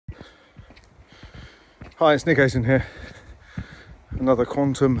Hi, it's Nick Ayton here. Another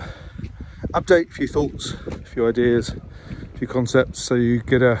quantum update, a few thoughts, a few ideas, a few concepts, so you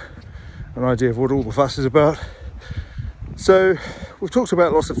get an idea of what all the fuss is about. So we've talked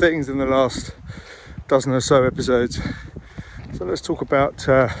about lots of things in the last dozen or so episodes. So let's talk about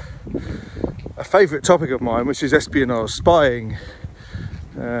a favourite topic of mine, which is espionage, spying,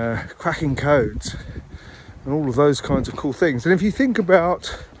 cracking codes, and all of those kinds of cool things. And if you think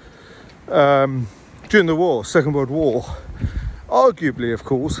about during the war, Second World War, arguably, of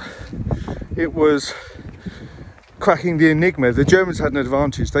course, it was cracking the enigma. The Germans had an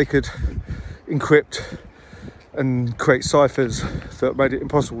advantage. They could encrypt and create ciphers that made it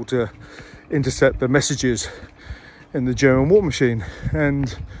impossible to intercept the messages in the German war machine.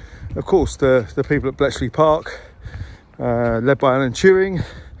 And of course, the people at Bletchley Park, led by Alan Turing,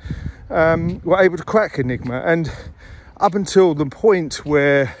 were able to crack enigma. And up until the point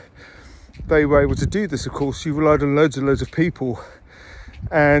where they were able to do this, of course, you relied on loads and loads of people,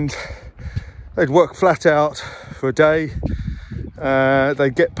 and they'd work flat out for a day.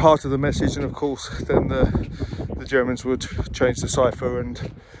 They'd get part of the message, and of course then the Germans would change the cipher,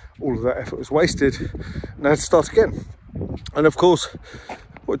 and all of that effort was wasted, and they had to start again. And of course,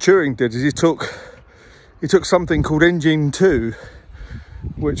 what Turing did is he took something called Engine 2,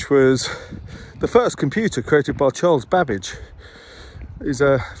 which was the first computer created by Charles Babbage. He's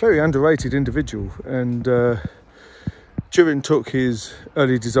a very underrated individual, and Turing took his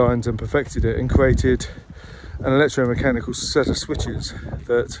early designs and perfected it and created an electromechanical set of switches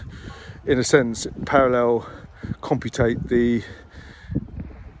that, in a sense, parallel computate the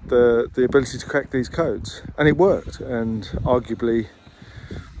ability to crack these codes. And it worked, and arguably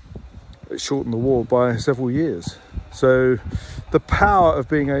it shortened the war by several years. So the power of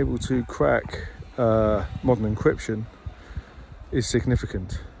being able to crack modern encryption is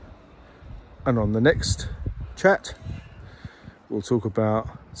significant. And on the next chat, we'll talk about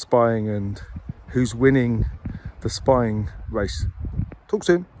spying and who's winning the spying race. Talk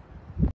soon.